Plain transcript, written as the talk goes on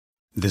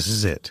This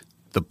is it.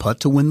 The putt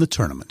to win the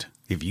tournament.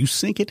 If you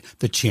sink it,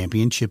 the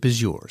championship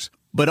is yours.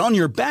 But on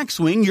your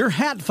backswing, your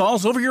hat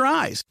falls over your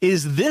eyes.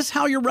 Is this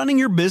how you're running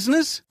your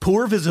business?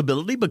 Poor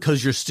visibility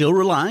because you're still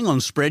relying on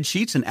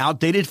spreadsheets and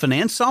outdated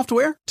finance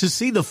software? To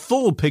see the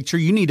full picture,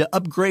 you need to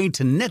upgrade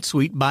to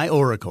NetSuite by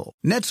Oracle.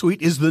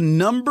 NetSuite is the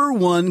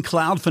 #1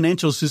 cloud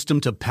financial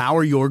system to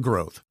power your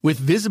growth. With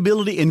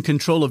visibility and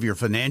control of your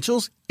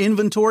financials,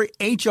 inventory,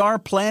 HR,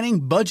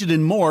 planning, budget,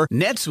 and more,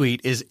 NetSuite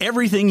is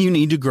everything you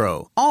need to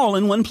grow, all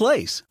in one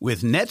place.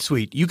 With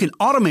NetSuite, you can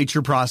automate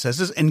your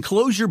processes and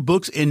close your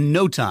books in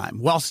no time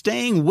while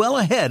staying well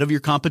ahead of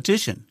your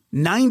competition.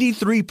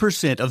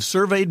 93% of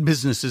surveyed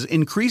businesses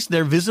increased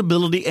their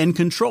visibility and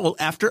control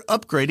after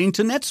upgrading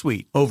to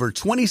NetSuite. Over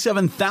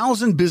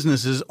 27,000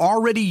 businesses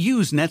already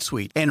use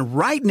NetSuite. And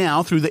right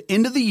now, through the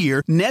end of the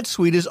year,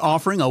 NetSuite is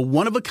offering a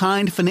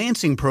one-of-a-kind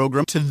financing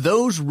program to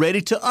those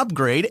ready to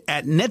upgrade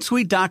at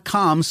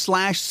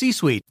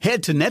netsuite.com/C-Suite.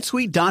 Head to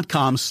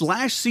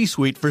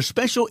netsuite.com/C-Suite for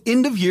special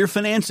end-of-year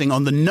financing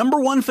on the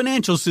 #1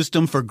 financial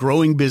system for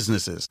growing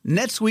businesses.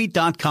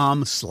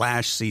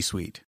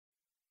 netsuite.com/C-Suite.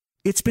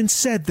 It's been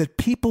said that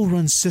people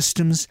run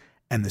systems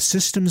and the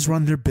systems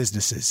run their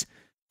businesses.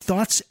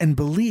 Thoughts and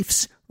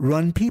beliefs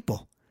run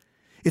people.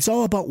 It's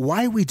all about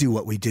why we do,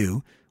 what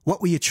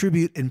we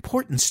attribute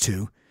importance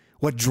to,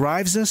 what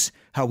drives us,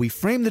 how we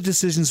frame the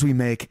decisions we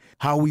make,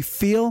 how we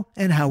feel,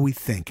 and how we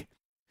think.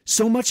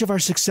 So much of our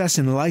success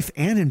in life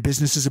and in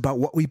business is about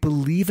what we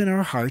believe in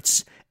our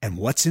hearts and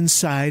what's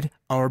inside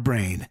our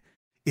brain.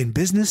 In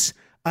business,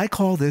 I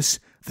call this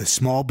the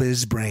Small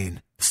Biz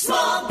Brain.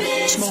 Small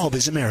Biz. Small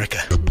Biz America.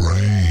 The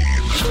brain.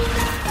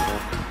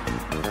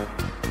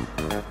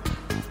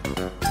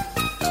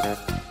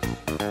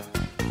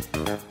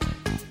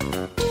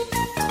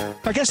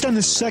 Our guest on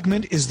this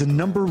segment is the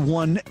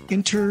 #1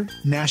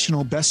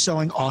 international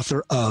best-selling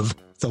author of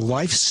The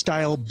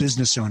Lifestyle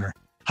Business Owner: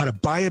 How to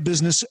Buy a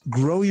Business,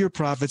 Grow Your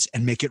Profits,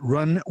 and Make It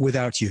Run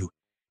Without You.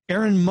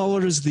 Aaron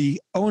Muller is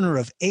the owner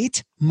of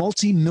 8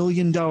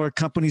 multi-million-dollar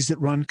companies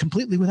that run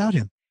completely without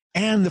him,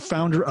 and the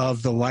founder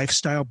of the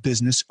Lifestyle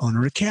Business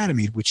Owner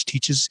Academy, which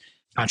teaches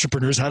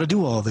entrepreneurs how to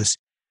do all this.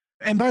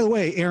 And by the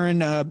way,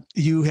 Aaron,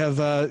 you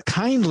have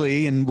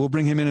kindly, and we'll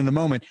bring him in a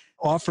moment,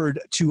 offered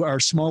to our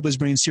Small Biz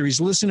Brain series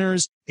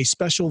listeners a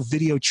special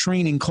video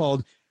training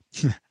called,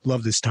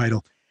 love this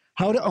title,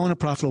 How to Own a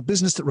Profitable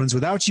Business That Runs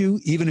Without You,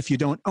 even if you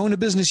don't own a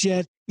business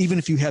yet, even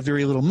if you have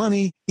very little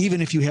money,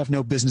 even if you have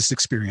no business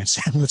experience.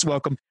 Let's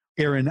welcome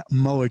Aaron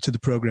Muller to the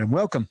program.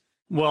 Welcome.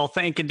 Well,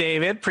 thank you,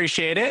 David.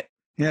 Appreciate it.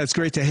 Yeah, it's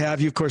great to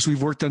have you. Of course,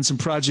 we've worked on some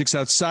projects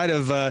outside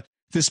of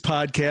this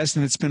podcast,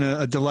 and it's been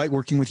a delight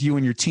working with you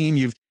and your team.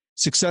 You've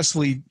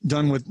successfully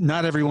done what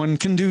not everyone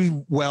can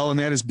do well, and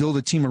that is build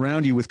a team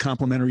around you with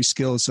complementary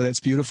skills. So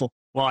that's beautiful.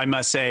 Well, I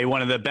must say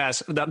one of the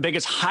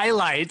biggest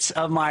highlights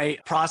of my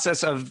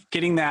process of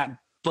getting that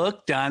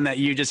book done that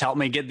you just helped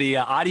me get the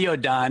audio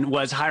done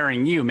was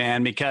hiring you,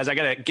 man, because I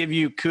got to give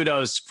you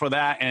kudos for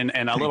that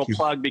and a little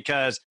plug,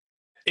 because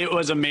it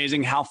was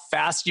amazing how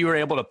fast you were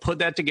able to put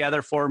that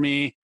together for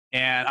me.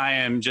 And I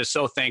am just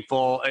so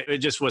thankful. It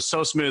just was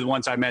so smooth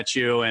once I met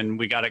you and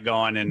we got it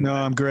going. And no,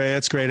 I'm great.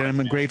 That's great. And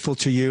I'm grateful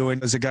to you.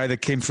 And as a guy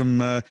that came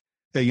from,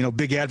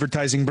 big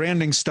advertising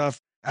branding stuff,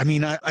 I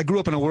mean, I grew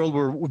up in a world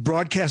where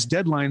broadcast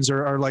deadlines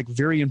are like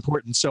very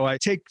important. So I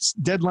take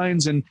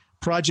deadlines and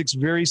projects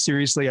very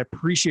seriously. I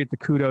appreciate the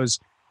kudos.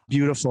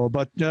 Beautiful.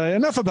 But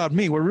enough about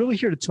me. We're really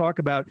here to talk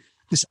about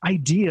this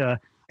idea.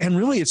 And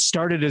really it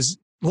started as,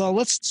 well,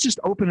 let's just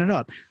open it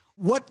up.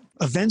 What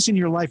events in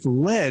your life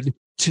led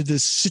to the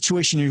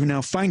situation you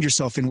now find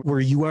yourself in,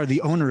 where you are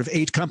the owner of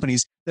 8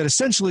 companies that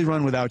essentially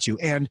run without you,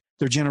 and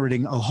they're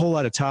generating a whole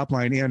lot of top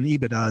line and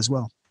EBITDA as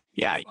well?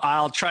 Yeah,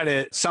 I'll try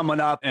to sum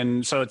it up.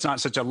 And so it's not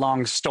such a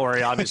long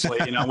story, obviously.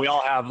 We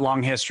all have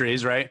long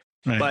histories, right?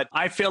 But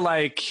I feel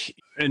like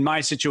in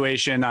my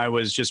situation, I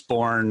was just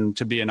born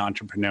to be an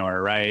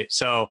entrepreneur, right?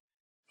 So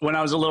when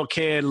I was a little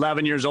kid,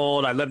 11 years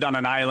old, I lived on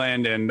an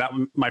island, and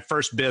my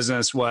first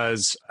business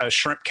was a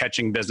shrimp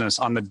catching business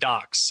on the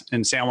docks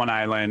in San Juan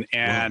Island.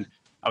 And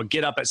I would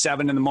get up at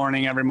 7 a.m.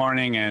 every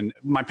morning, and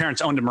my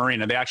parents owned a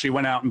marina. They actually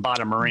went out and bought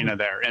a marina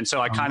there. And so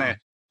I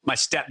my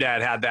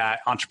stepdad had that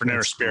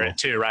entrepreneur spirit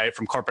too, right?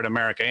 From corporate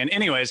America. And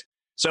anyways,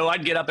 so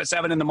I'd get up at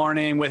 7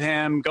 a.m. with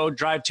him, go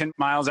drive 10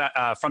 miles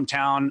from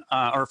town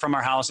or from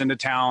our house into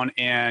town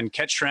and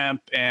catch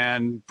shrimp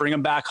and bring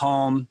them back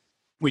home.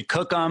 We'd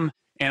cook them,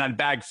 and I'd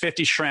bag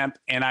 50 shrimp,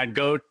 and I'd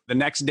go the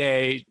next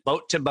day,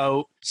 boat to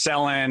boat,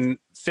 selling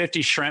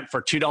 50 shrimp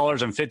for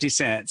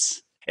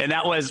 $2.50. And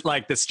that was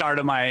like the start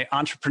of my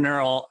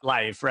entrepreneurial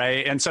life,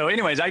 right? And so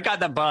anyways, I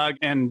got the bug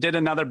and did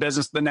another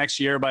business the next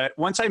year. But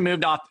once I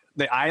moved off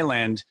the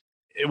island,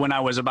 when I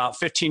was about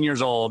 15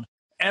 years old,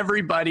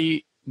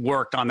 everybody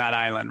worked on that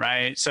island,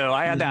 right? So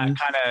I had that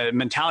kind of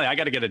mentality. I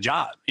got to get a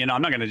job. I'm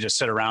not going to just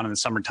sit around in the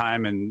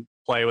summertime and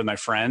play with my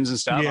friends and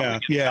stuff.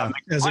 Yeah.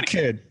 As a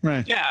kid,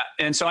 right? Yeah.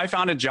 And so I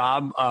found a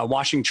job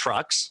washing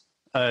trucks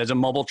as a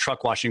mobile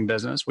truck washing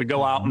business. We'd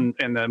go out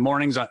in the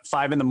mornings at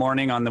 5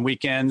 a.m. on the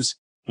weekends.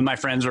 my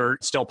friends were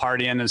still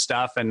partying and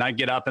stuff. And I'd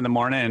get up in the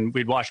morning and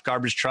we'd wash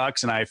garbage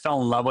trucks, and I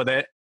fell in love with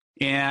it.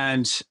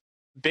 And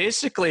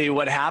basically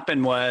what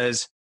happened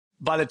was,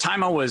 by the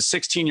time I was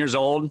 16 years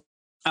old,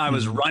 I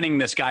was running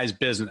this guy's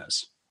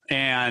business,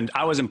 and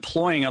I was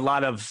employing a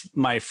lot of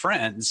my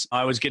friends.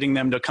 I was getting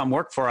them to come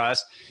work for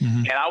us,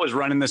 and I was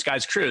running this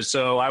guy's crew.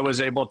 So I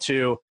was able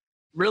to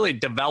really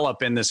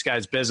develop in this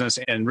guy's business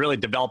and really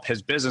develop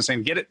his business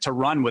and get it to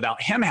run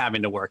without him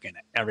having to work in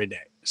it every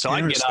day. So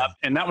I'd get up,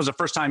 and that was the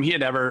first time he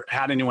had ever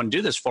had anyone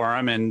do this for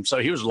him. And so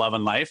he was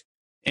loving life.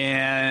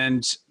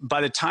 And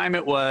by the time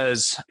it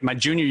was my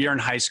junior year in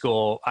high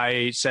school,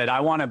 I said,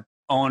 I want to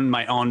own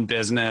my own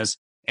business.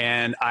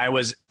 And I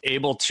was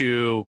able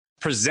to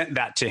present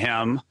that to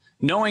him,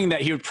 knowing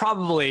that he would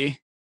probably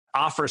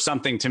offer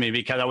something to me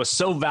because I was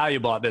so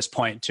valuable at this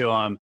point to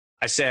him.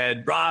 I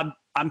said, Rob,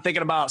 I'm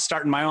thinking about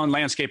starting my own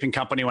landscaping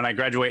company when I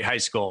graduate high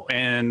school.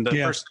 And the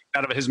first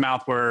thing out of his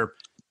mouth were,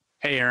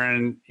 hey,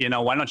 Aaron,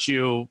 why don't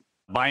you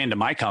buy into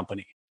my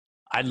company?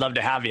 I'd love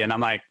to have you. And I'm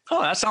like,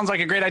 oh, that sounds like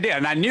a great idea.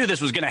 And I knew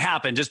this was going to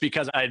happen just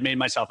because I had made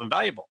myself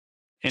invaluable.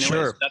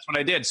 Anyways, that's what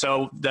I did.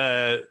 So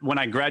when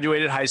I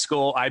graduated high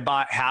school, I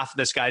bought half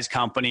this guy's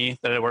company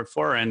that I worked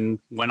for and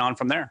went on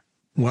from there.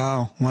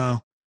 Wow.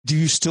 Do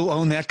you still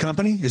own that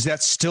company? Is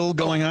that still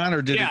going on,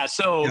 or did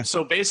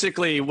So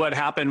basically what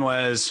happened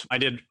was I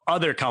did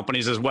other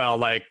companies as well,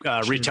 like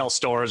retail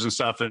stores and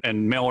stuff,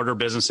 and mail order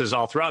businesses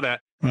all throughout that.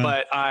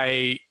 But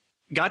I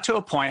got to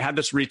a point, had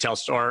this retail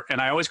store,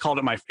 and I always call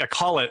it my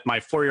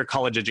 4-year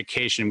college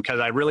education, because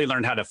I really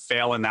learned how to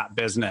fail in that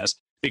business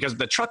because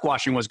the truck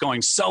washing was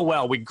going so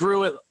well. We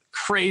grew it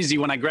crazy.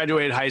 When I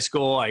graduated high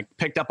school, I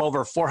picked up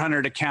over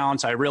 400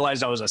 accounts. I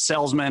realized I was a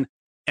salesman.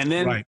 And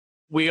then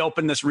we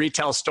opened this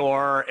retail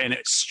store, and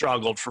it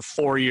struggled for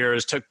 4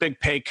 years, took big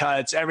pay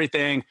cuts,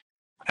 everything.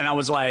 And I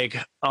was like,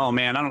 oh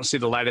man, I don't see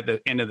the light at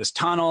the end of this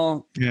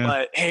tunnel,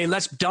 but hey,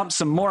 let's dump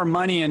some more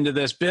money into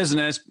this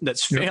business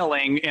that's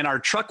failing. And our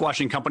truck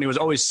washing company was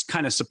always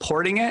kind of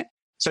supporting it.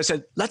 So I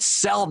said, let's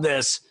sell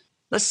this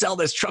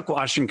truck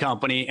washing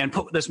company and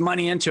put this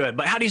money into it.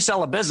 But how do you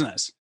sell a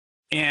business?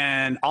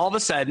 And all of a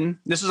sudden,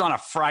 this was on a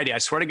Friday. I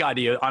swear to God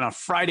to you, on a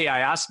Friday, I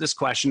asked this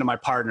question to my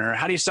partner,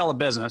 how do you sell a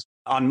business?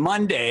 On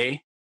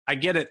Monday, I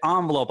get an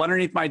envelope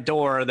underneath my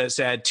door that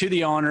said, to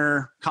the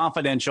owner,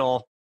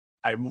 confidential.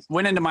 I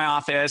went into my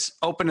office,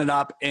 opened it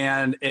up,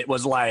 and it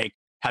was like,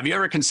 have you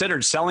ever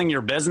considered selling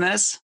your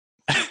business?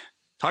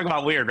 Talk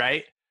about weird,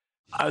 right?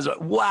 I was like,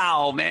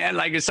 wow, man,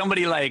 like is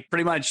somebody like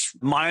pretty much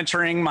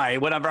monitoring my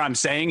whatever I'm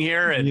saying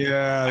here? And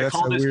I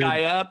called this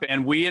guy up,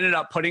 and we ended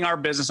up putting our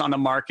business on the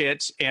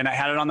market, and I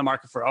had it on the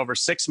market for over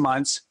 6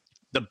 months.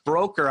 The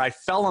broker, I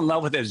fell in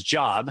love with his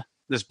job,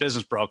 this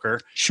business broker.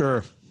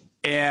 Sure.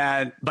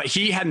 But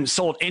he hadn't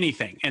sold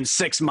anything in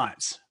 6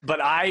 months.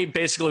 But I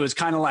basically was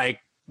kind of like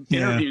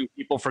interviewing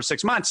people for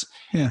 6 months.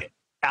 Yeah.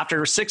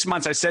 After 6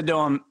 months, I said to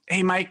him,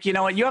 hey, Mike, you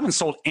know what? You haven't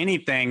sold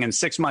anything in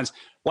 6 months.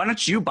 Why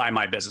don't you buy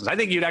my business? I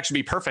think you'd actually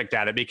be perfect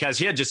at it, because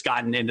he had just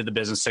gotten into the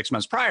business 6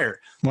 months prior.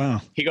 Wow.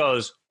 He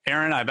goes,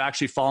 Aaron, I've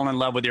actually fallen in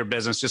love with your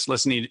business. Just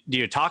listening to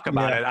you talk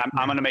about it.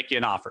 I'm going to make you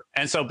an offer.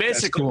 And so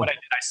basically what I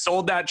did, I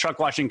sold that truck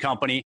washing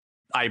company.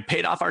 I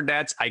paid off our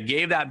debts. I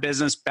gave that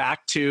business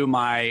back to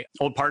my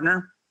old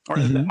partner, or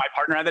my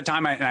partner at the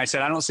time. And I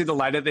said, I don't see the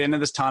light at the end of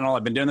this tunnel.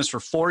 I've been doing this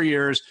for 4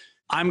 years.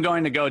 I'm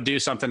going to go do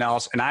something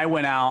else. And I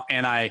went out,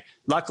 and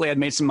luckily I'd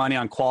made some money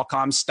on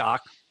Qualcomm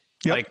stock.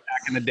 Like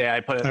back in the day, I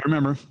put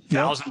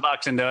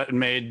 $1,000 into it and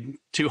made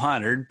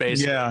 200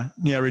 basically.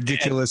 Yeah.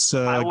 Ridiculous.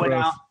 I went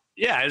out.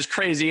 Yeah, it was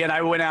crazy. And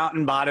I went out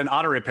and bought an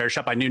auto repair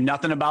shop. I knew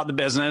nothing about the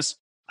business.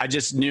 I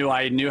just knew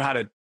I knew how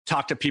to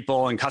talk to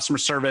people and customer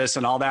service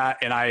and all that.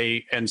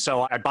 And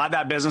so I bought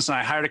that business, and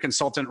I hired a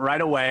consultant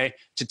right away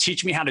to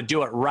teach me how to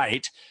do it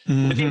right,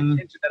 with the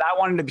intention that I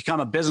wanted to become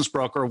a business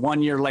broker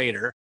 1 year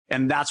later.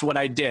 And that's what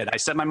I did. I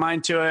set my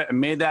mind to it and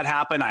made that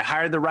happen. I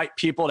hired the right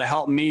people to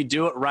help me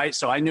do it right.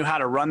 So I knew how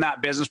to run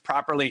that business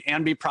properly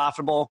and be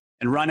profitable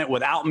and run it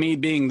without me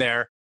being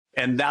there.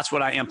 And that's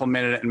what I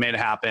implemented and made it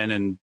happen,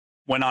 and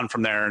went on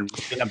from there, and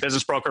been a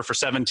business broker for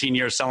 17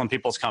 years selling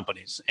people's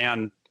companies.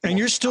 And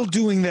you're still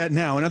doing that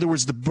now. In other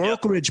words, the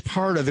brokerage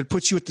part of it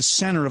puts you at the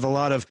center of a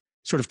lot of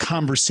sort of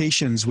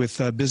conversations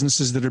with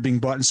businesses that are being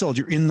bought and sold.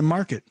 You're in the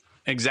market.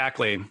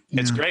 Exactly.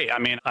 It's great. I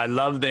mean, I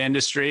love the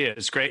industry.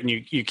 It's great. And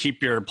you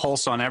keep your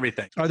pulse on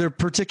everything. Are there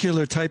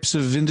particular types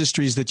of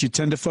industries that you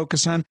tend to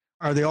focus on?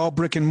 Are they all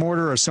brick and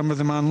mortar, or some of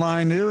them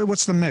online?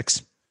 What's the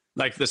mix?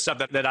 Like the stuff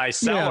that I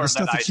sell, or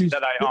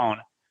that I own?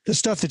 The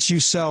stuff that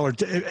you sell or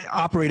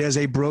operate as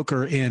a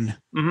broker in.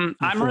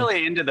 I'm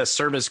really into the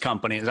service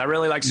companies. I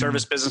really like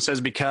service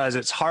businesses, because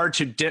it's hard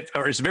to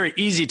it's very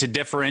easy to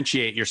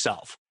differentiate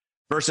yourself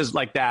versus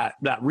like that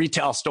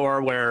retail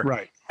store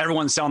where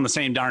everyone's selling the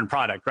same darn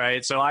product,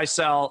 right? So I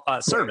sell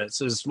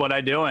service is what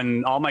I do.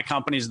 And all my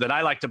companies that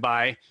I like to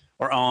buy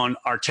or own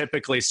are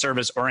typically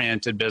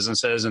service-oriented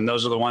businesses. And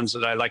those are the ones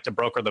that I like to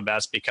broker the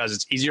best, because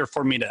it's easier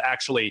for me to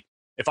actually,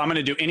 if I'm going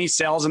to do any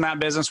sales in that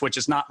business, which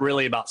is not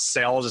really about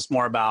sales, it's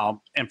more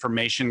about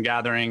information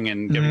gathering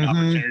and giving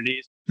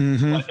opportunities.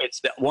 But it's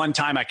that one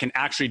time I can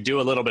actually do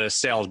a little bit of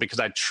sales because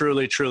I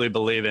truly, truly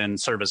believe in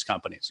service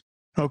companies.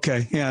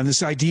 Okay. Yeah. And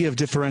this idea of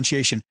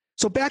differentiation.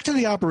 So back to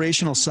the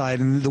operational side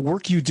and the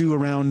work you do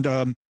around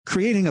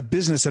creating a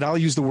business that I'll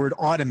use the word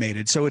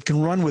automated so it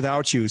can run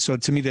without you. So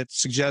to me, that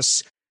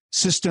suggests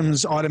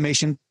systems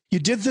automation. You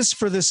did this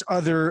for this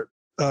other,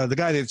 the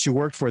guy that you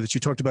worked for that you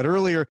talked about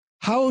earlier.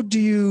 How do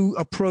you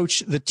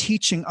approach the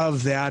teaching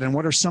of that? And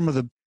what are some of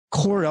the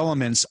core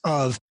elements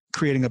of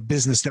creating a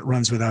business that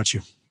runs without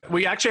you?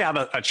 We actually have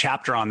a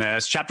chapter on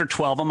this, chapter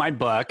 12 of my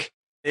book.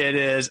 It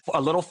is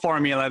a little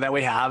formula that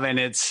we have, and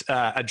it's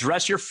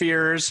address your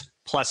fears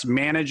plus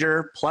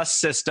manager plus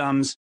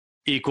systems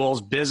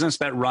equals business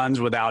that runs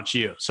without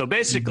you. So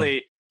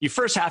basically, you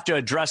first have to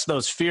address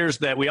those fears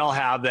that we all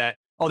have that,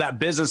 oh, that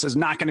business is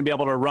not going to be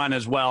able to run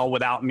as well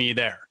without me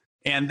there.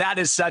 And that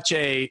is such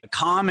a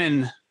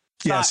common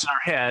thought in our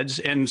heads,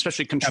 and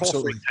especially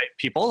control freak type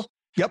people.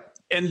 Yep.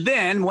 And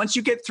then once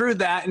you get through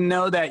that and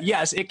know that,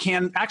 yes, it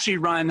can actually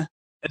run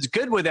as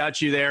good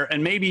without you there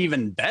and maybe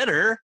even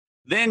better,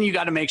 then you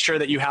got to make sure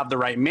that you have the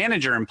right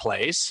manager in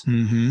place.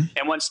 And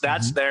once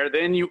that's there,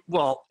 then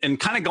and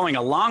kind of going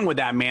along with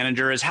that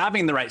manager is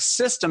having the right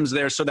systems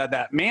there so that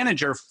that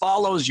manager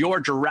follows your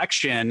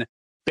direction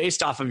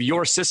based off of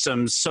your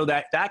systems so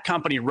that that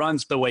company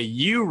runs the way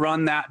you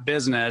run that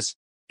business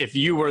if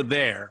you were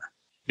there,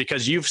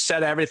 because you've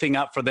set everything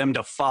up for them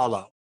to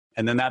follow.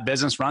 And then that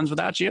business runs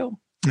without you.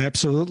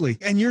 Absolutely.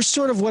 And you're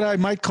sort of what I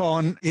might call,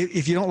 and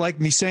if you don't like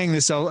me saying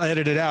this, I'll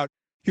edit it out.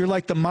 You're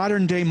like the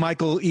modern day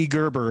Michael E.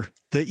 Gerber,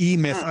 the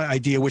E-Myth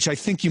idea, which I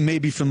think you may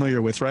be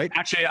familiar with, right?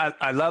 Actually,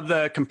 I love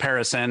the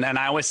comparison. And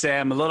I always say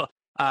I'm a little,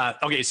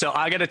 okay, so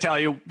I got to tell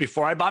you,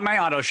 before I bought my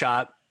auto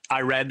shop,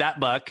 I read that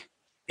book.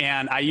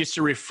 And I used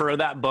to refer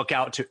that book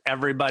out to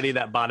everybody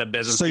that bought a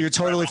business. So you're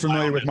totally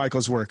familiar with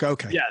Michael's work.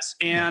 Okay. Yes.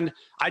 And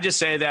I just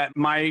say that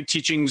my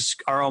teachings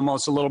are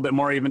almost a little bit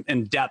more even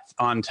in depth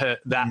onto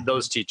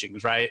those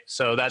teachings, right?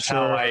 So that's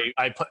how I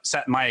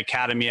set my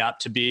academy up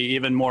to be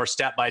even more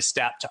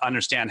step-by-step to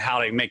understand how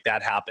to make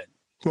that happen.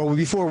 Well,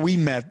 before we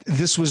met,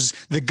 this was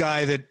the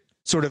guy that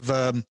sort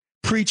of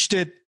preached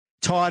it,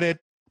 taught it,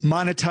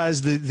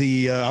 monetized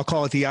the I'll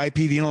call it the IP,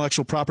 the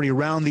intellectual property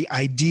around the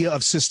idea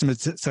of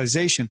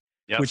systematization.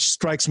 Yep. Which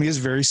strikes me as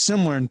very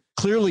similar. And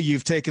clearly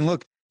you've taken,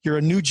 look, you're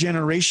a new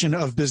generation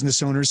of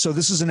business owners. So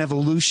this is an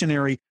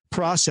evolutionary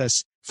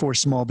process for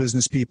small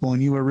business people.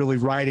 And you are really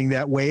riding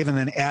that wave and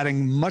then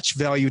adding much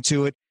value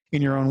to it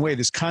in your own way,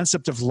 this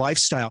concept of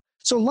lifestyle.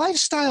 So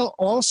lifestyle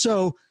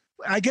also,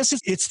 I guess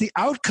it's the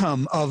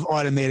outcome of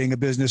automating a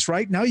business,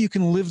 right? Now you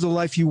can live the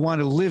life you want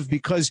to live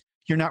because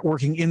you're not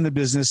working in the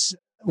business.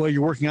 Well,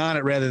 you're working on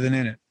it rather than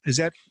in it. Is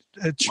that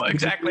well,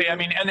 exactly? I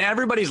mean, and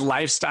everybody's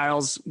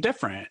lifestyle's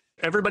different.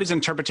 Everybody's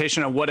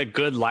interpretation of what a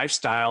good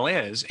lifestyle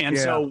is. And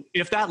so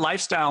if that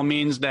lifestyle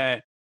means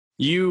that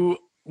you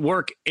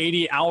work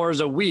 80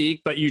 hours a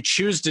week, but you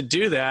choose to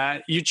do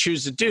that, you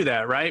choose to do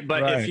that, right?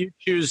 But if you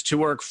choose to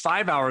work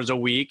 5 hours a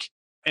week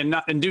and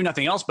do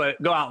nothing else but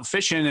go out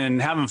fishing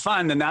and having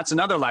fun, then that's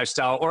another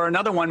lifestyle. Or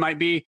another one might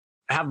be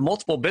have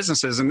multiple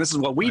businesses. And this is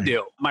what we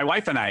do. My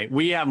wife and I,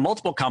 we have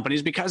multiple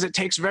companies because it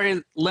takes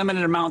very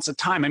limited amounts of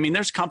time. I mean,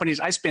 there's companies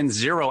I spend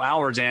 0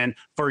 hours in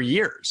for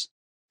years.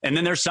 And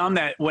then there's some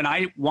that when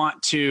I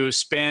want to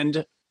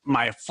spend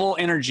my full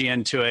energy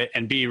into it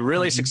and be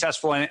really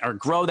successful in it or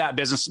grow that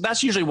business,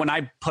 that's usually when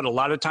I put a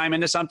lot of time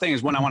into something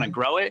is when I want to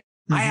grow it.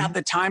 I have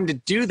the time to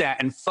do that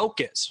and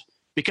focus,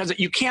 because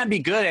you can't be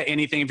good at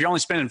anything if you're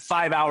only spending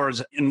 5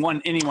 hours in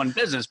any one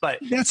business. But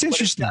that's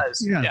interesting.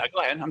 Yeah,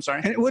 go ahead. I'm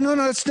sorry. Well, no,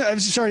 I'm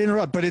sorry to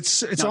interrupt, but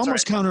it's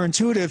almost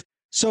counterintuitive.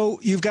 So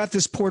you've got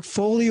this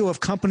portfolio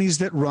of companies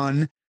that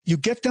run. You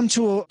get them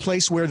to a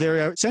place where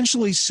they're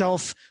essentially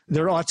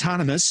they're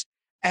autonomous.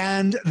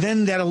 And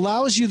then that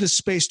allows you the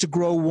space to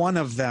grow one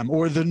of them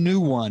or the new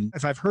one,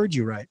 if I've heard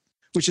you right,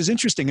 which is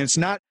interesting. It's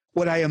not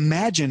what I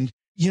imagined.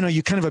 You know,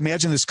 you kind of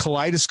imagine this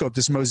kaleidoscope,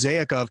 this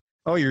mosaic of,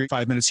 oh, you're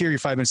 5 minutes here, you're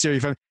 5 minutes here,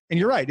 and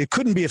you're right. It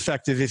couldn't be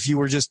effective if you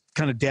were just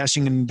kind of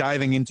dashing and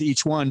diving into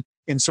each one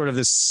in sort of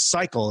this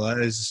cycle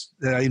as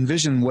I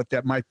envision what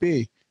that might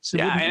be. So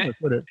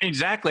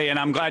exactly. And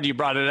I'm glad you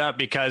brought it up,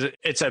 because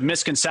it's a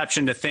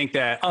misconception to think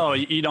that, oh,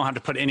 you don't have to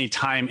put any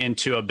time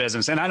into a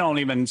business. And I don't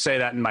even say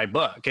that in my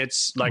book.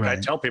 It's like I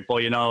tell people,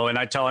 and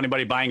I tell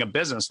anybody buying a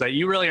business that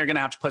you really are going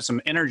to have to put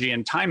some energy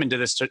and time into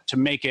this to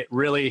make it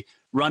really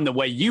run the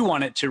way you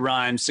want it to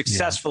run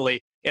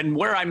successfully. Yeah. And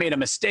where I made a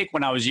mistake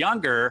when I was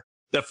younger,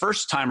 the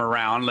first time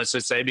around, let's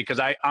just say,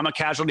 because I'm a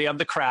casualty of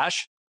the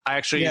crash. I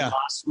actually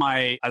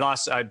I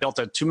built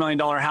a $2 million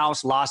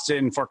house, lost it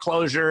in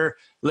foreclosure,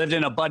 lived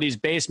in a buddy's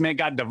basement,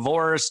 got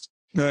divorced.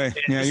 Right.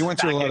 Yeah, you went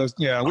through a lot of,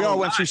 we all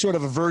went through sort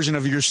of a version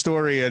of your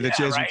story that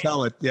you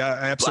tell it. Yeah,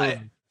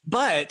 absolutely.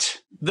 But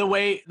the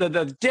way,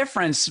 the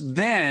difference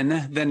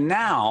then than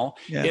now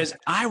is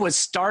I was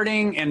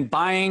starting and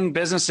buying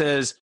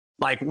businesses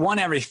like one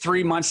every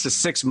 3 months to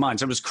 6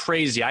 months. It was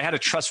crazy. I had a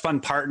trust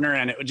fund partner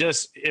and it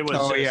was.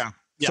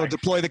 So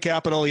deploy the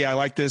capital. Yeah, I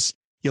like this.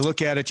 You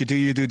look at it, you do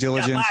your due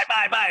diligence.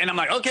 Yeah, buy. And I'm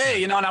like,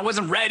 okay, and I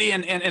wasn't ready.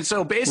 And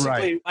so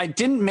basically I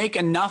didn't make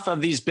enough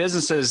of these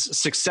businesses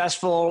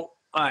successful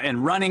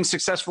and running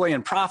successfully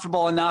and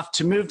profitable enough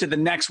to move to the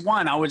next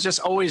one. I was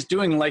just always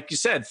doing, like you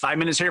said, 5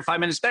 minutes here, 5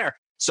 minutes there.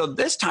 So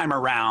this time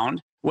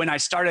around, when I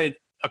started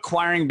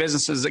acquiring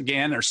businesses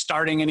again or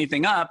starting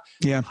anything up,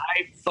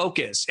 I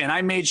focused and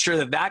I made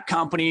sure that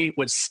company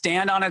would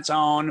stand on its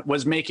own,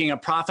 was making a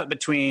profit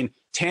between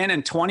 10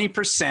 and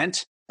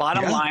 20%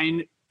 bottom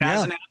line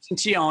as an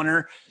absentee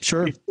owner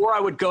before I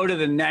would go to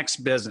the next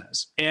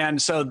business. And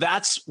so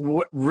that's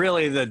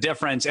really the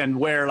difference. And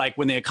where like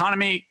when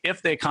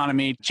if the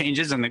economy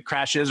changes and it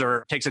crashes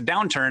or takes a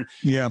downturn,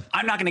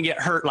 I'm not going to get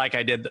hurt like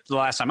I did the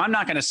last time. I'm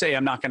not going to say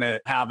I'm not going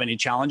to have any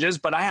challenges,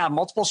 but I have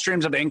multiple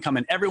streams of income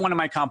in every one of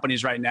my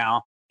companies right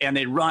now, and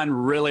they run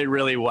really,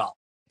 really well.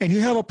 And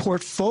you have a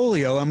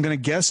portfolio, I'm going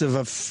to guess, of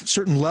a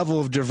certain level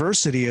of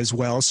diversity as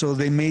well. So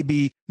they may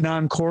be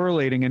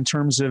non-correlating in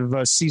terms of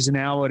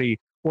seasonality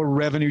or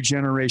revenue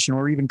generation,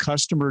 or even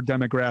customer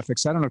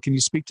demographics. I don't know. Can you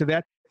speak to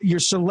that? Your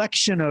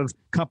selection of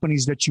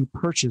companies that you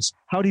purchase,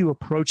 how do you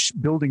approach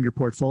building your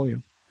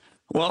portfolio?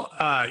 Well,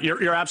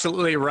 you're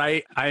absolutely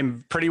right.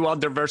 I'm pretty well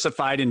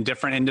diversified in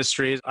different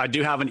industries. I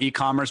do have an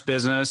e-commerce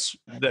business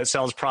that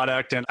sells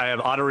product, and I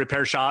have auto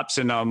repair shops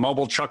and a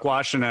mobile truck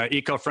wash and an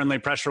eco-friendly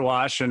pressure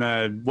wash and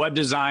a web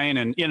desigin,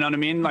 and you know what I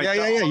mean? Like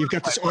You've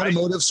got this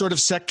automotive sort of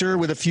sector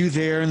with a few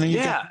there, and then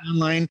you've got an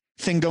online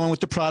thing going with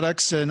the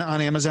products and on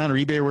Amazon or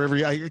eBay or wherever.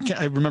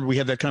 I remember we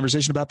had that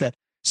conversation about that.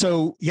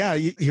 So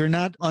you're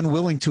not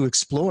unwilling to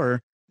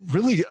explore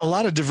really a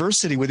lot of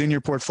diversity within your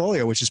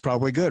portfolio, which is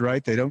probably good,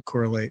 right? They don't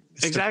correlate.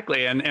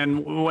 Exactly.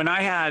 And when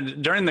I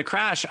had, during the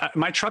crash,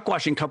 my truck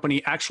washing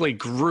company actually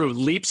grew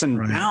leaps and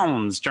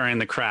bounds during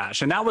the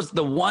crash. And that was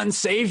the one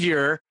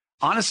savior,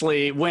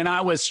 honestly, when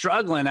I was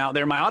struggling out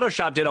there. My auto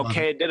shop did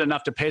okay, did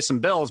enough to pay some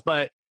bills,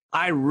 but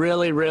I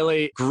really,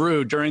 really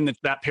grew during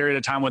that period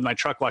of time with my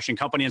truck washing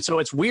company. And so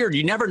it's weird.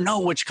 You never know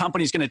which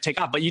company is going to take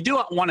off, but you do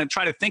want to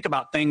try to think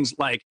about things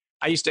like,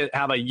 I used to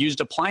have a used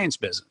appliance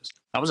business.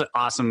 That was an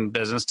awesome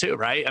business too,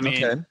 right? I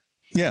mean,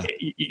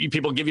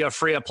 people give you a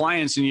free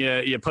appliance and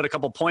you put a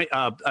couple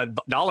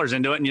dollars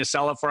into it and you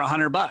sell it for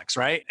 $100,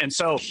 right? And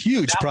so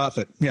huge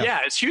profit. Yeah,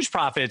 it's huge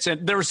profits.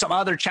 And there were some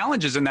other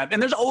challenges in that. And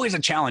there's always a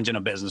challenge in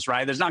a business,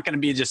 right? There's not going to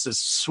be just a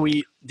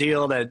sweet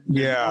deal that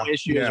no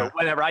issues or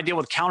whatever. I deal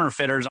with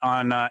counterfeiters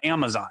on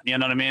Amazon. You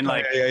know what I mean?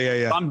 Like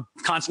I'm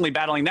constantly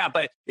battling that.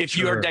 But if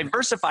you are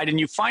diversified and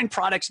you find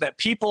products that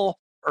people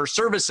or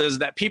services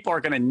that people are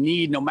going to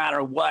need no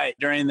matter what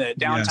during the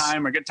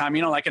downtime or good time,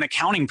 like an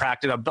accounting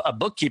practice, a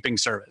bookkeeping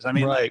service. I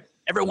mean, like,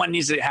 everyone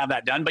needs to have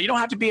that done, but you don't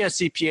have to be a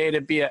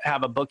CPA to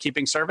have a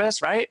bookkeeping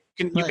service, right?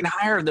 You can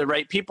hire the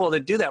right people to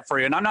do that for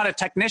you. And I'm not a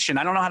technician.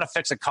 I don't know how to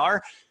fix a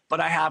car,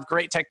 but I have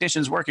great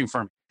technicians working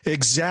for me.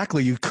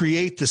 Exactly. You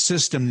create the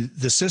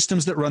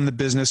systems that run the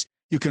business.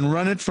 You can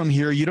run it from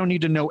here. You don't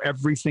need to know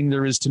everything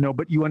there is to know,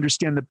 but you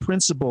understand the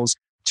principles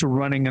to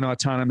running an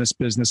autonomous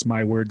business,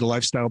 the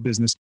lifestyle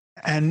business.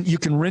 And you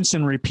can rinse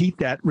and repeat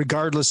that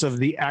regardless of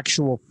the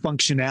actual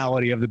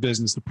functionality of the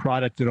business, the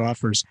product it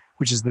offers,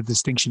 which is the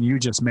distinction you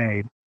just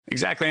made.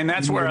 Exactly. And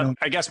that's where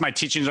I guess my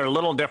teachings are a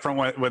little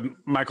different with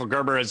Michael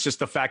Gerber. Is just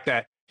the fact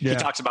that he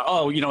talks about,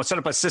 set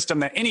up a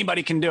system that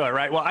anybody can do it,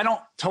 right? Well, I don't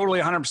totally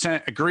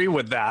 100% agree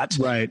with that,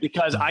 right?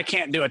 Because I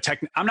can't do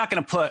I'm not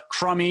going to put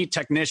crummy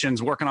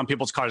technicians working on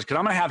people's cars because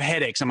I'm going to have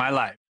headaches in my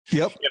life.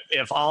 Yep.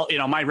 If all,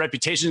 my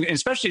reputation,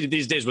 especially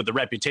these days with the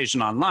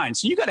reputation online.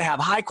 So you got to have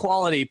high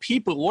quality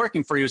people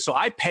working for you. So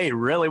I pay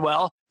really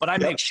well, but I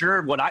make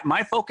sure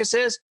my focus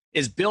is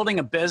building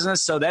a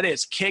business so that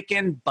it's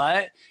kicking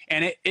butt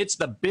and it's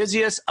the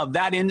busiest of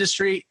that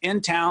industry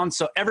in town.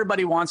 So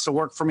everybody wants to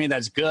work for me.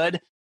 That's good.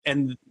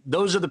 And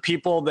those are the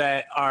people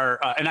that are,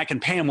 and I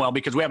can pay them well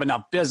because we have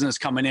enough business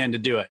coming in to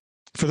do it.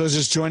 For those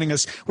just joining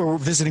us, we're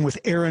visiting with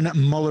Aaron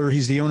Muller.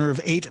 He's the owner of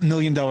 $8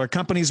 million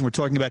companies, and we're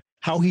talking about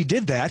how he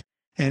did that.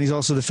 And he's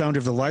also the founder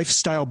of the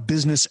Lifestyle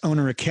Business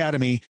Owner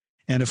Academy.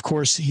 And of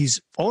course, he's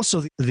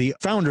also the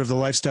founder of the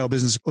Lifestyle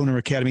Business Owner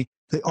Academy,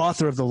 the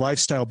author of The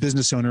Lifestyle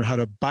Business Owner, How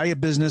to Buy a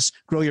Business,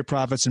 Grow Your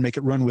Profits, and Make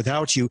It Run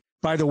Without You.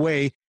 By the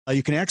way,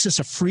 you can access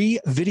a free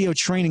video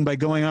training by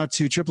going out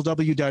to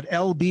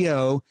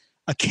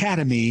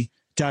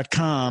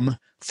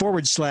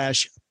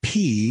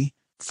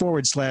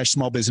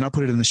www.lboacademy.com/P/small biz. And I'll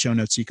put it in the show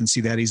notes so you can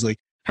see that easily.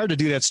 Hard to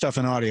do that stuff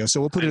in audio, so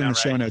we'll put it in the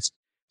show notes.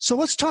 So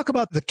let's talk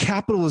about the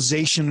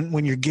capitalization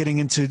when you're getting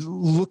into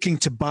looking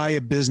to buy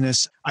a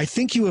business. I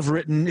think you have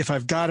written, if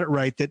I've got it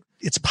right, that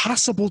it's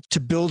possible to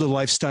build a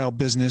lifestyle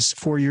business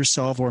for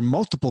yourself or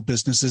multiple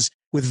businesses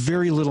with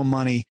very little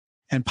money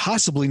and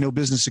possibly no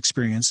business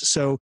experience.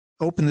 So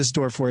open this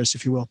door for us,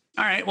 if you will.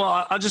 All right.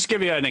 Well, I'll just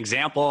give you an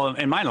example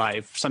in my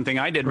life, something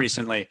I did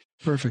recently.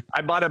 Perfect.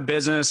 I bought a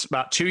business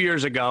about 2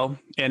 years ago,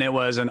 and it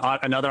was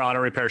another auto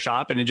repair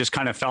shop, and it just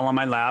kind of fell on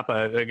my lap.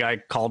 A guy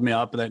called me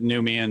up that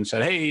knew me and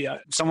said, "Hey,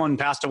 someone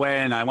passed away,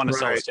 and I want to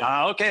sell this."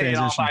 Okay,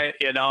 I'll buy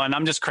it. And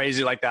I'm just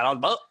crazy like that.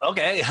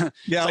 Okay.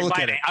 Yeah,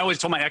 I always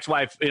told my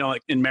ex-wife,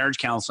 like in marriage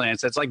counseling,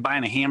 it's like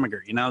buying a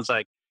hamburger. It's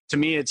like, to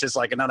me, it's just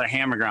like another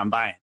hamburger I'm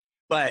buying.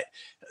 But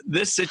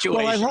this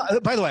situation. Well,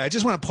 by the way, I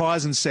just want to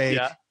pause and say,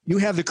 you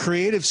have the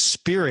creative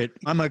spirit.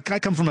 I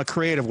come from a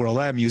creative world.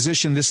 I'm a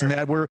musician, this and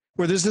that, where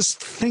there's this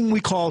thing we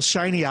call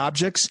shiny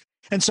objects.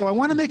 And so I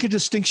want to make a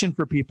distinction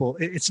for people.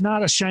 It's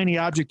not a shiny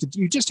object.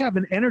 You just have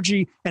an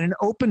energy and an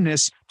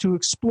openness to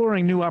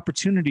exploring new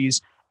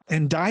opportunities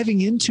and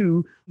diving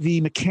into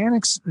the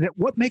mechanics that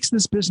what makes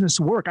this business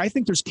work. I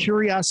think there's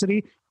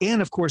curiosity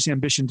and, of course,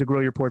 ambition to grow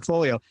your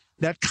portfolio.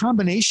 That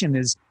combination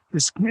is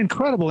this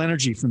incredible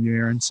energy from you,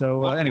 Aaron.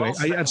 So anyway,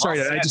 I'm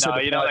sorry. I just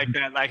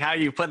like how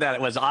you put that.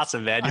 It was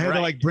awesome, man. I had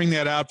to bring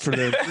that out for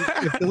if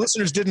the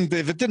listeners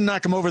if it didn't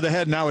knock them over the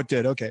head, now it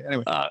did. Okay.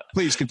 Anyway,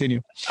 please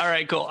continue. All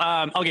right, cool.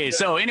 Okay.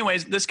 So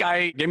anyways, this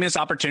guy gave me this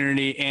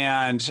opportunity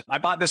and I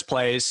bought this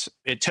place.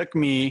 It took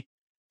me,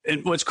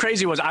 and what's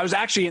crazy was I was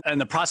actually in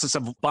the process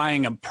of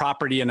buying a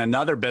property in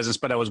another business,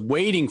 but I was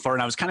waiting for it.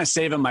 And I was kind of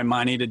saving my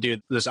money to do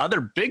this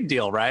other big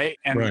deal. Right.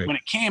 And when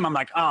it came, I'm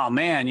like, oh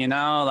man,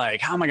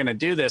 like, how am I going to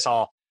do this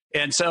all?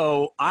 And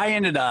so I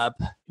ended up,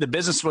 the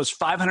business was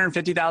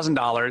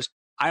 $550,000.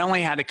 I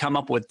only had to come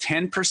up with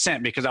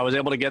 10% because I was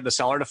able to get the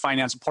seller to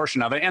finance a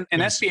portion of it. And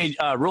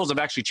SBA rules have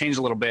actually changed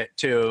a little bit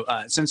too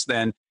since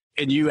then.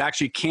 And you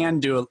actually can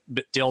do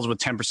deals with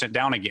 10%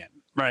 down again.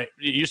 Right.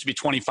 It used to be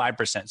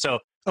 25%. So,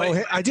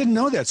 I didn't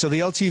know that. So the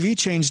LTV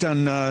changed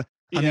on the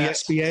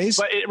SBAs?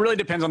 But it really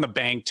depends on the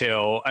bank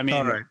too. I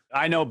mean,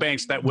 I know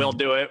banks that will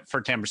do it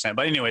for 10%,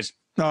 but anyways.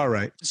 All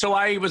right. So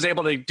I was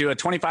able to do a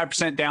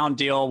 25% down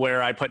deal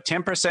where I put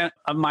 10%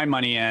 of my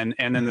money in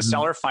and then the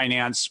seller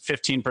finance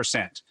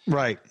 15%.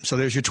 Right. So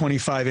there's your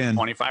 25 in.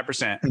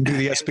 25%. And do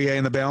the SBA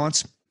in the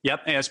balance?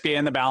 Yep. SBA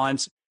in the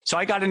balance. So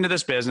I got into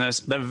this business.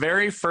 The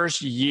very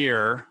first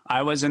year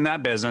I was in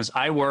that business,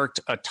 I worked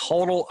a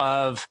total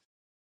of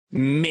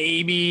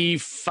maybe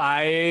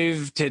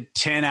 5 to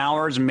 10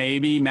 hours,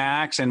 maybe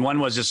max. And one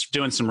was just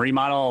doing some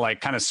remodel, like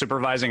kind of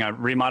supervising a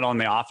remodel in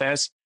the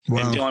office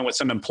and dealing with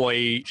some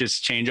employee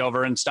just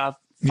changeover and stuff.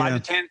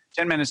 5 to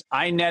 10 minutes.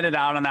 I netted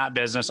out on that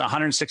business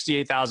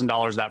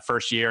 $168,000 that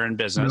first year in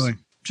business. Really?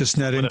 Just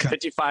net income. A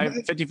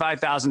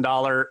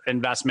 $55,000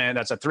 investment.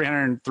 That's a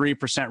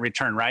 303%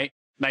 return, right?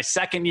 My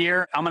second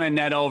year, I'm going to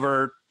net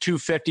over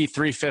 250,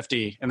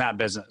 350 in that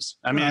business.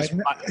 I mean,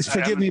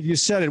 forgive me if you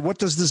said it. What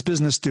does this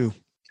business do?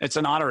 It's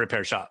an auto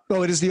repair shop.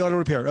 Oh, it is the auto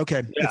repair.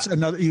 Okay. Yeah. It's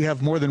another. You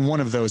have more than one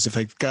of those, if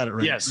I got it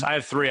right. Yes, I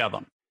have 3 of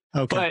them.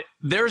 Okay. But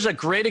there's a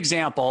great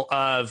example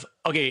of,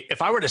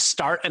 if I were to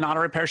start an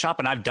auto repair shop,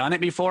 and I've done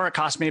it before, it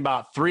cost me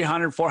about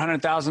 $300,000,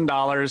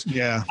 $400,000.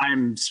 Yeah.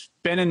 I'm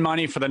spending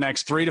money for the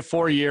next 3 to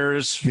 4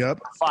 years,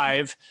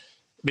 5,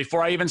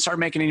 before I even start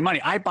making any money.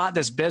 I bought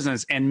this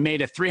business and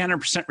made a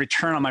 300%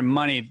 return on my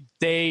money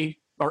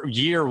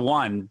year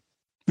one.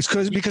 It's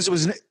because it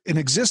was an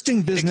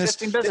existing business.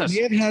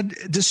 It had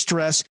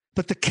distress,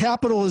 but the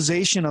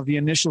capitalization of the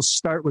initial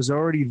start was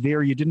already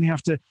there. You didn't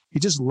have to, you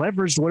just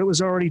leveraged what it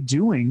was already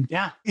doing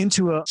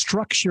into a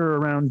structure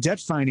around debt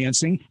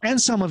financing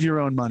and some of your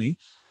own money.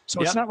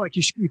 So it's not like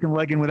you can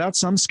leg in without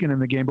some skin in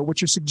the game. But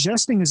what you're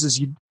suggesting is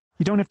you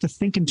don't have to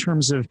think in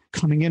terms of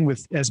coming in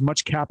with as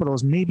much capital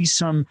as maybe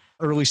some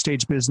early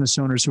stage business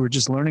owners who are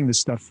just learning this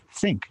stuff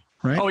think.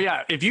 Right? Oh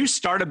yeah. If you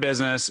start a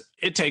business,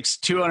 it takes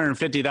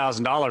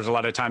 $250,000 a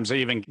lot of times to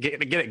even get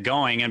it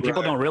going. And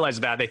people don't realize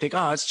that. They think,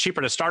 oh, it's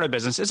cheaper to start a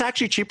business. It's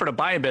actually cheaper to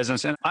buy a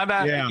business. And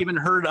I've even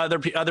heard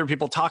other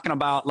people talking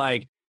about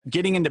like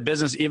getting into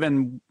business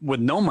even with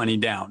no money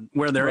down,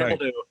 where they're able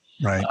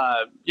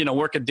to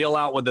work a deal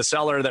out with the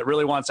seller that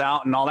really wants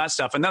out and all that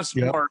stuff. And that's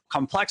more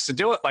complex to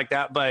do it like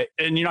that.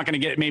 And you're not going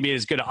to get maybe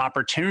as good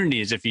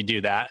opportunities if you do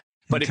that.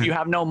 But if you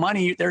have no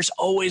money, there's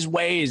always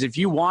ways. If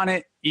you want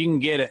it, you can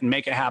get it and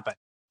make it happen.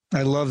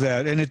 I love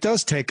that. And it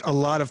does take a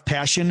lot of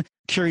passion,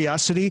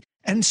 curiosity,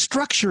 and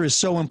structure is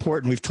so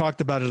important. We've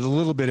talked about it a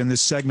little bit in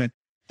this segment.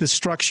 The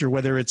structure,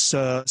 whether it's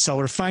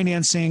seller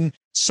financing,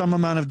 some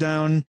amount of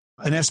down,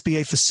 an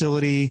SBA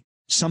facility,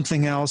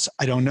 something else,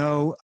 I don't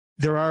know.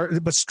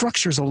 But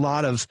structure's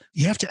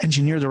you have to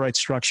engineer the right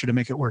structure to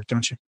make it work,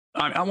 don't you?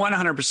 I'm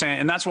 100%.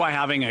 And that's why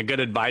having a good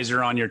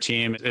advisor on your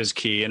team is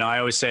key. I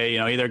always say,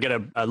 either get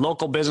a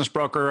local business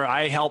broker.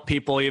 I help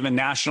people even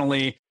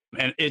nationally.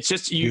 And it's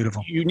just, you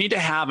need to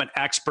have an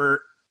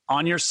expert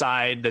on your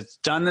side that's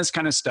done this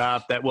kind of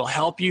stuff that will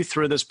help you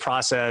through this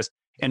process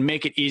and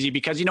make it easy.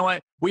 Because you know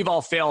what? We've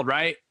all failed,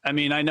 right? I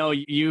mean, I know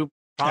you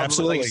probably,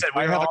 absolutely.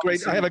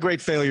 Like I have a great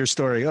failure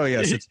story. Oh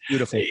yes, it's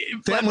beautiful.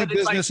 Family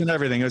business and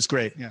everything. It was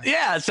great.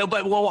 Yeah. So,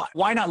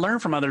 why not learn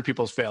from other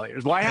people's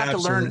failures? Why have to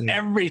learn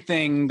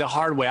everything the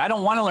hard way? I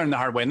don't want to learn the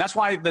hard way. And that's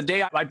why the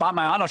day I bought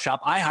my auto shop,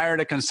 I hired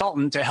a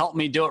consultant to help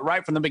me do it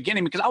right from the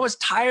beginning, because I was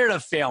tired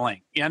of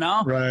failing,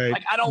 Right.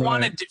 Like I don't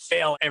want to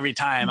fail every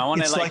time. I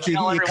want to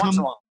fail every once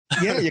in a while.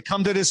 Yeah, you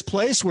come to this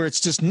place where it's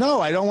just,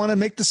 no, I don't want to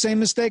make the same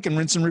mistake and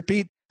rinse and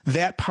repeat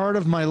that part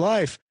of my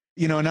life.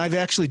 And I've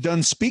actually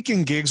done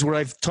speaking gigs where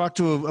I've talked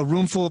to a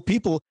room full of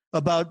people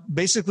about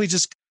basically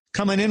just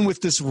coming in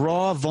with this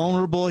raw,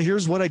 vulnerable,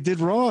 here's what I did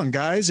wrong,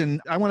 guys.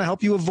 And I want to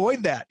help you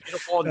avoid that.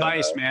 Beautiful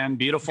advice, man.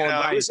 Beautiful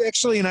advice.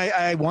 Actually, and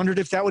I wondered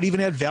if that would even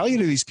add value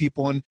to these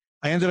people. And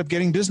I ended up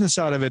getting business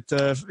out of it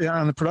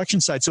on the production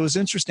side. So it was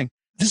interesting.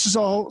 This is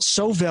all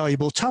so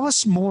valuable. Tell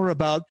us more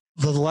about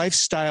the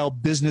Lifestyle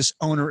Business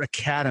Owner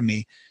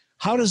Academy.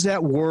 How does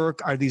that work?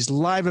 Are these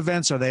live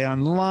events? Are they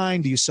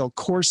online? Do you sell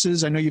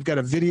courses? I know you've got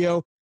a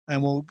video,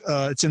 and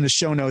it's in the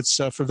show notes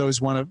for those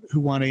who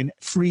want a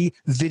free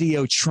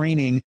video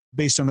training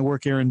based on the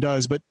work Aaron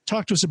does. But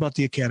talk to us about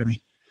the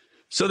Academy.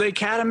 So the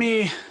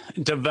Academy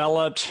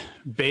developed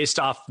based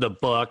off the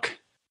book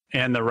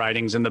and the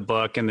writings in the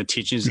book and the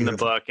teachings in the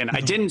book. And I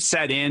didn't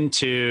set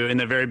into, in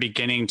the very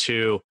beginning,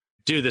 to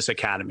do this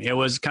Academy. It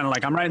was kind of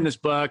like, I'm writing this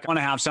book. I want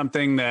to have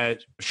something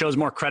that shows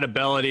more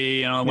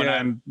credibility, when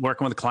I'm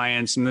working with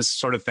clients and this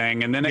sort of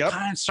thing. And then it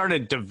kind of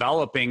started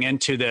developing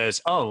into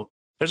this,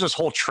 there's this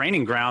whole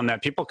training ground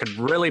that people could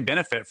really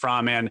benefit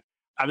from. And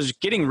I was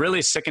getting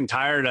really sick and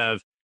tired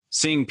of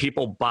seeing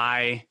people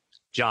buy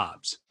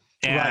jobs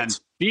and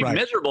be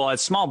miserable as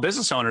small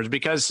business owners,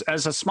 because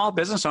as a small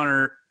business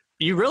owner,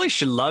 you really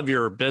should love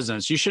your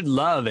business. You should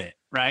love it,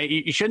 right?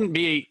 You shouldn't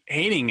be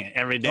hating it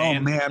every day. Oh,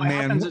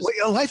 man.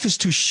 Life is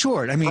too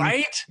short. I mean,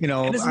 right?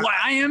 And this is why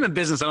I am a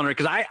business owner,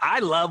 because I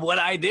love what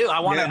I do. I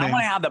want to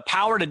have the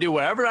power to do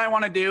whatever I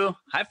want to do.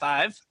 High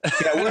five.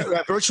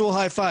 We're virtual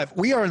high five.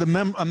 We are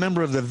a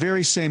member of the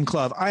very same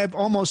club. I have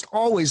almost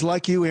always,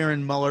 like you,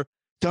 Aaron Muller,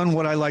 done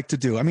what I like to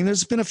do. I mean,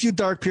 there's been a few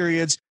dark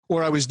periods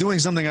where I was doing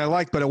something I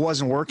liked, but it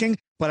wasn't working.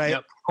 But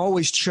I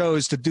always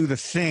chose to do the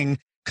thing,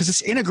 because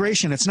it's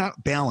integration. It's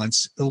not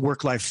balance, the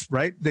work life,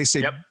 right? They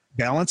say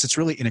balance. It's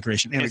really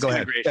integration. Anyway, go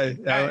ahead.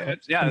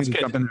 That's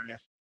good.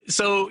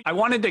 So I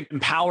wanted to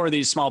empower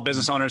these small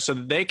business owners so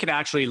that they could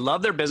actually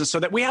love their business, so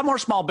that we have more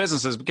small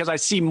businesses, because I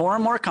see more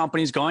and more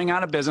companies going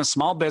out of business,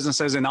 small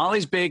businesses, and all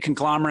these big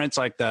conglomerates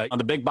like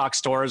the big box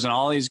stores and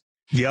all these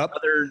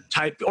other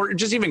type, or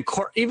just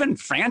even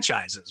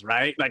franchises,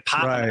 right? Like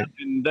popping up.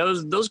 And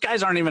those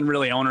guys aren't even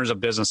really owners of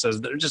businesses.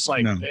 They're just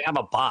like, they have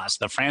a boss.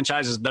 The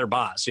franchise is their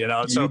boss,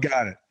 So you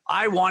got it.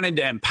 I wanted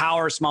to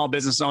empower small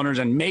business owners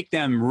and make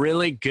them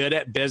really good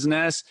at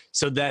business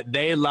so that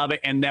they love it,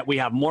 and that we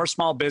have more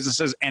small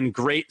businesses and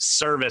great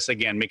service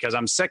again, because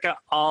I'm sick of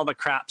all the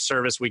crap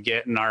service we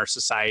get in our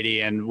society.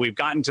 And we've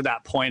gotten to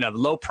that point of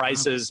low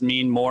prices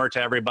mean more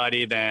to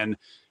everybody than,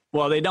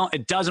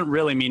 it doesn't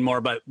really mean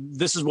more, but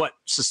this is what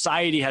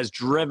society has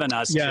driven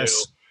us to.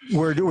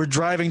 We're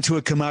driving to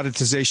a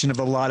commoditization of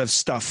a lot of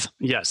stuff.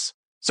 Yes.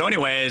 So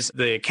anyways,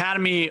 the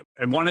Academy,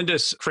 I wanted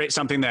to create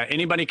something that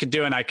anybody could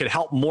do, and I could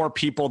help more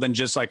people than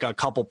just like a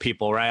couple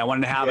people, right? I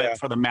wanted to have it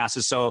for the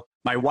masses. So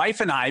my wife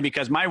and I,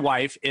 because my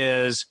wife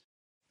is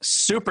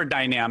super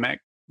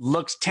dynamic,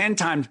 looks 10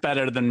 times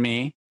better than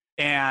me,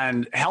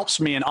 and helps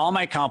me in all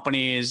my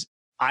companies.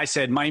 I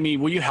said, Mimi,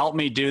 will you help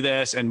me do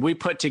this? And we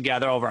put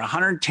together over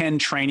 110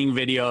 training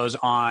videos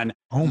on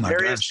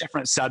various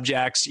different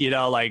subjects,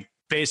 like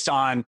based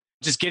on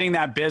just getting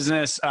that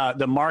business,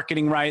 the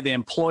marketing right, the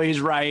employees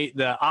right,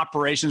 the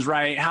operations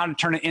right, how to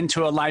turn it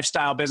into a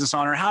lifestyle business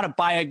owner, how to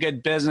buy a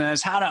good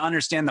business, how to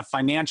understand the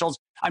financials.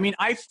 I mean,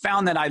 I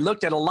found that I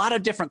looked at a lot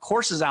of different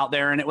courses out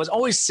there, and it was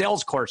always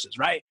sales courses,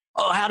 right?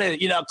 How to,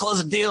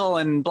 close a deal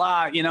and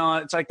blah,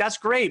 it's like, that's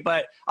great.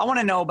 But I want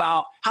to know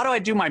about, how do I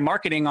do my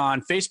marketing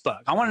on Facebook?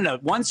 I want to know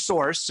one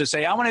source to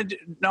say, I want to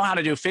know how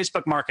to do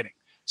Facebook marketing.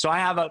 So I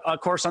have a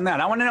course on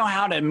that. I want to know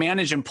how to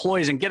manage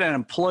employees and get an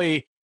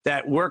employee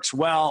that works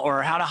well,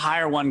 or how to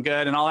hire one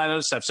good and all that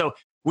other stuff. So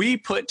we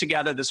put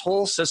together this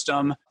whole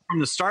system from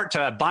the start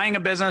to buying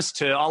a business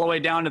to all the way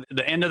down to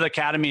the end of the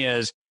Academy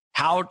is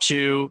how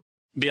to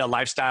be a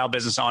lifestyle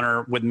business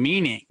owner with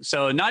meaning.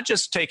 So not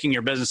just taking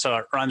your business so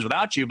it runs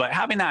without you, but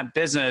having that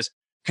business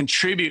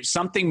contribute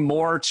something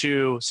more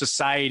to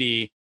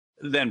society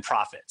than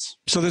profits.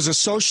 So there's a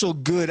social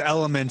good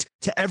element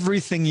to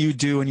everything you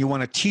do, and you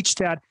want to teach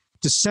that,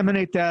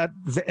 disseminate that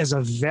as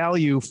a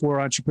value for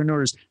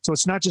entrepreneurs. So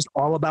it's not just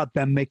all about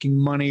them making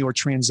money or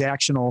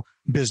transactional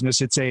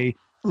business. It's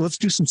let's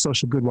do some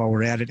social good while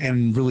we're at it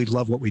and really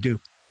love what we do.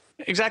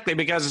 Exactly.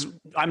 Because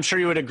I'm sure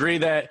you would agree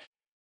that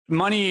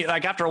money,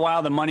 like after a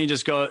while, the money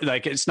just goes,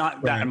 like, it's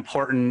not that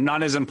important,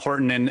 not as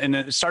important. And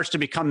it starts to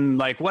become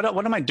like, what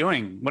am I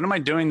doing? What am I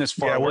doing this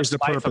for? Yeah, where's the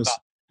purpose?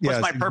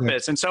 What's my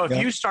purpose? And so if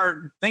you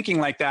start thinking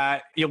like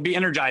that, you'll be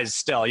energized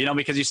still,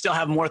 because you still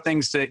have more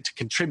things to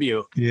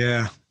contribute.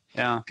 Yeah.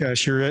 Yeah.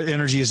 Gosh, your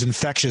energy is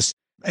infectious.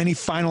 Any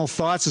final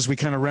thoughts as we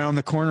kind of round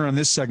the corner on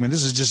this segment?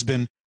 This has just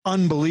been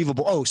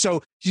unbelievable. Oh,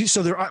 so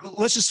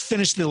let's just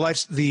finish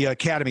the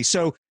Academy.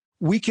 So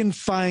we can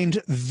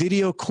find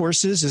video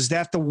courses. Is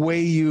that the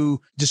way you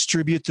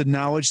distribute the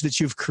knowledge that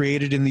you've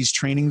created in these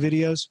training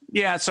videos?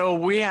 Yeah. So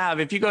we have,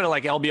 if you go to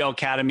like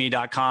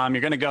lboacademy.com,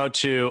 you're going to go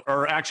to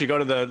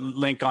the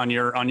link on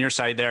your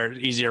site there.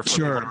 Easier for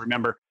people to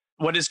remember.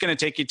 what it's going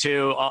to take you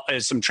to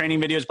is some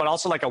training videos, but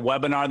also like a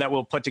webinar that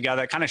we'll put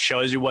together that kind of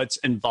shows you what's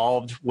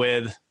involved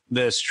with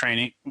this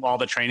training, all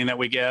the training that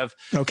we give.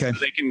 Okay. So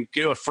they can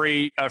do a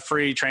free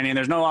training.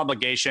 There's no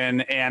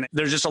obligation. And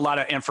there's just a lot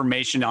of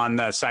information on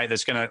the site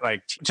that's going to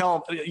like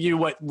tell you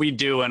what we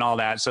do and all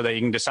that so that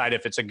you can decide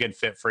if it's a good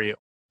fit for you.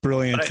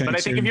 Brilliant. But I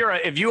think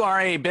if you are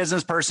a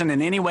business person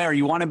in any way, or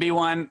you want to be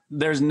one,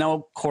 there's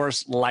no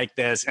course like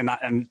this. And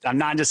I'm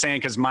not just saying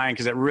because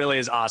it really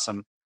is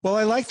awesome. Well,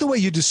 I like the way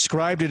you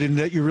described it, and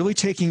that you're really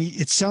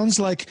it sounds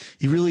like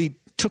you really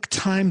took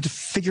time to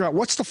figure out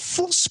what's the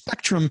full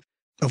spectrum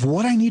of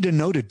what I need to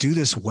know to do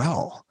this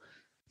well,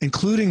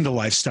 including the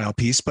lifestyle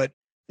piece, but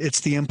it's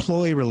the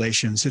employee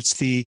relations, it's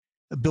the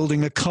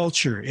building a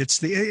culture,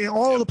 it's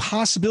all the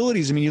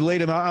possibilities. I mean, you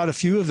laid out a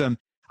few of them.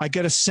 I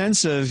get a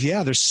sense of,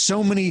 there's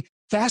so many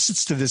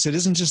facets to this. It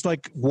isn't just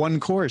like one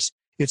course.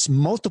 It's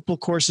multiple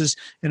courses,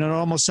 and it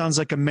almost sounds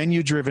like a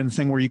menu-driven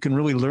thing where you can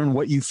really learn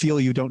what you feel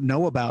you don't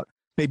know about.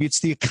 Maybe it's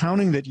the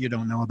accounting that you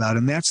don't know about,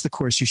 and that's the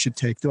course you should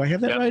take. Do I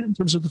have that right in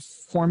terms of the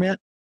format?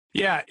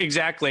 Yeah,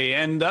 exactly.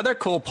 And the other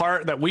cool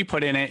part that we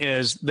put in it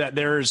is that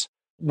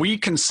we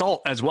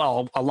consult as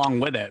well along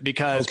with it,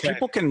 because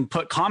people can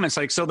put comments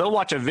like, so they'll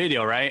watch a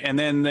video, right? And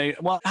then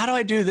how do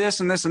I do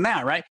this and this and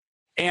that, right?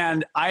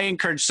 And I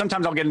encourage,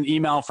 sometimes I'll get an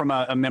email from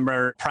a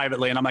member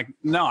privately, and I'm like,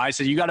 no, I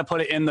said, you got to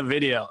put it in the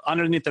video,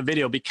 underneath the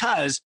video,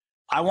 because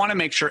I want to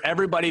make sure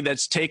everybody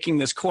that's taking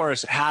this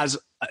course has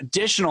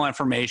additional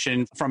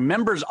information from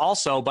members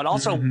also, but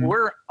also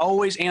we're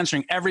always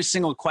answering every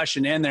single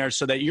question in there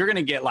so that you're going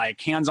to get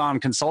like hands-on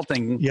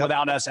consulting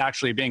without us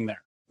actually being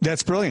there.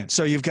 That's brilliant.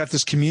 So you've got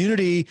this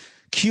community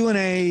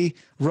Q&A,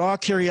 raw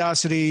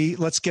curiosity.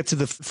 Let's get to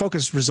the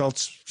focus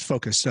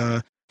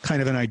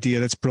kind of an idea.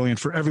 That's brilliant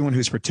for everyone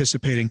who's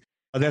participating.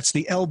 That's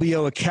the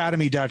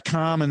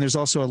lboacademy.com. And there's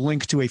also a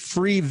link to a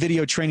free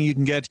video training you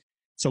can get.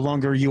 It's a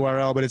longer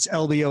URL, but it's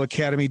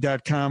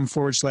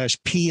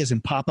lboacademy.com/P as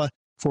in Papa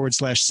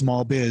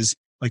 /small biz,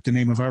 like the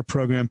name of our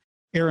program.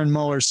 Aaron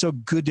Muller, so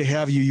good to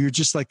have you. You're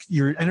just like,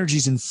 your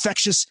energy's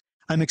infectious.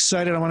 I'm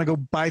excited. I want to go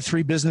buy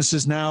 3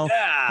 businesses now.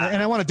 Yeah.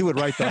 And I want to do it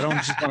right, though. I don't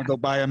just want to go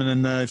buy them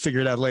and then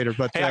figure it out later.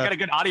 But hey, I got a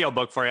good audio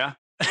book for you.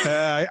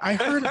 I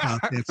heard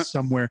about it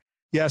somewhere.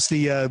 Yes,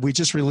 we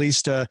just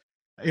released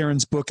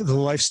Aaron's book, The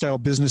Lifestyle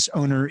Business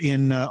Owner,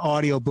 in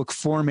audiobook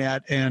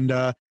format. And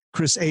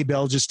Chris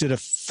Abel just did a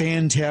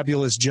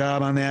fantabulous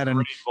job on that. And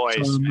great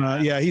voice,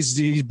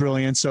 he's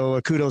brilliant.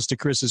 So kudos to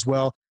Chris as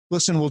well.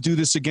 Listen, we'll do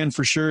this again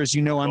for sure. As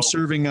you know, I'm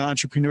serving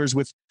entrepreneurs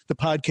with the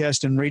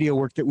podcast and radio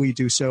work that we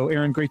do. So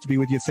Aaron, great to be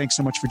with you. Thanks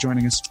so much for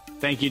joining us.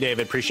 Thank you,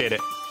 David. Appreciate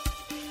it.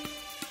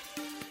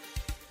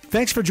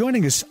 Thanks for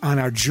joining us on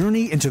our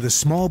journey into the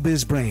small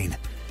biz brain.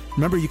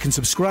 Remember, you can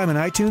subscribe on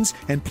iTunes,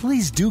 and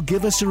please do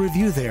give us a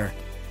review there.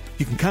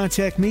 You can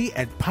contact me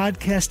at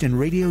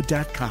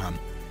podcastinradio.com.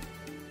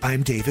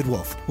 I'm David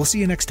Wolf. We'll see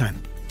you next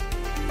time.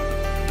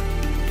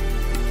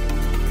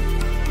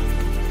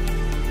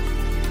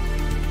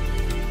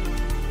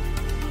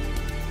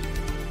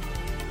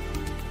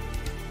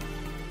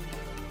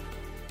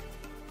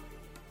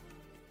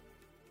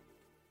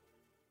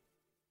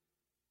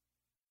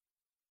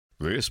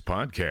 This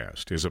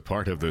podcast is a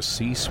part of the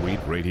C-Suite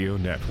Radio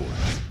Network.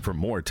 For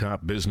more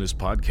top business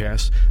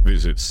podcasts,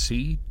 visit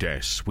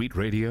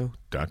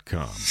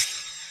c-suiteradio.com.